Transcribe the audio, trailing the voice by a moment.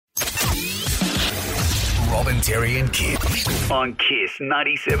Robin, Terry and Kip on Kiss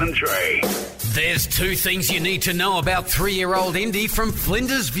 97.3. There's two things you need to know about 3-year-old Indy from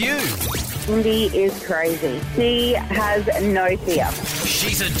Flinders View. Indy is crazy. She has no fear.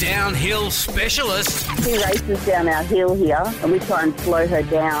 She's a downhill specialist. She races down our hill here and we try and slow her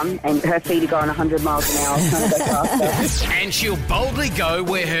down and her feet are going 100 miles an hour trying to go faster. And she'll boldly go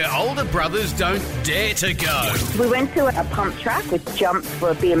where her older brothers don't dare to go. We went to a pump track with jumps for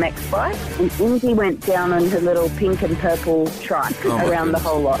a BMX bike and Indy went down on her little pink and purple trike around the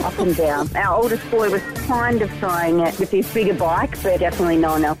whole lot, up and down. Our oldest boy was kind of trying it with his bigger bike, but definitely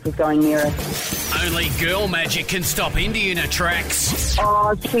no one else was going near us. Only girl magic can stop Indy in her tracks.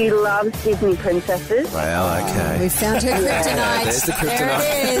 Oh, she loves Disney princesses. Well, okay. We found her kryptonite. There's the kryptonite.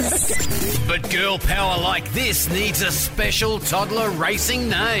 There it is. But girl power like this needs a special toddler racing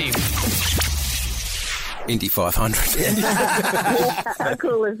name. Indy 500. How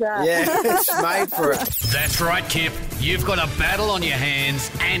cool is that? Yeah, it's made for it. That's right, Kip. You've got a battle on your hands,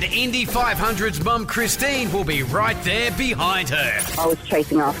 and Indy 500's mum, Christine, will be right there behind her. I was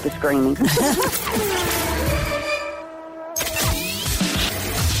chasing after screaming.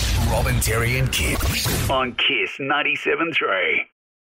 Robin, Terry and Kip on Kiss 97.3.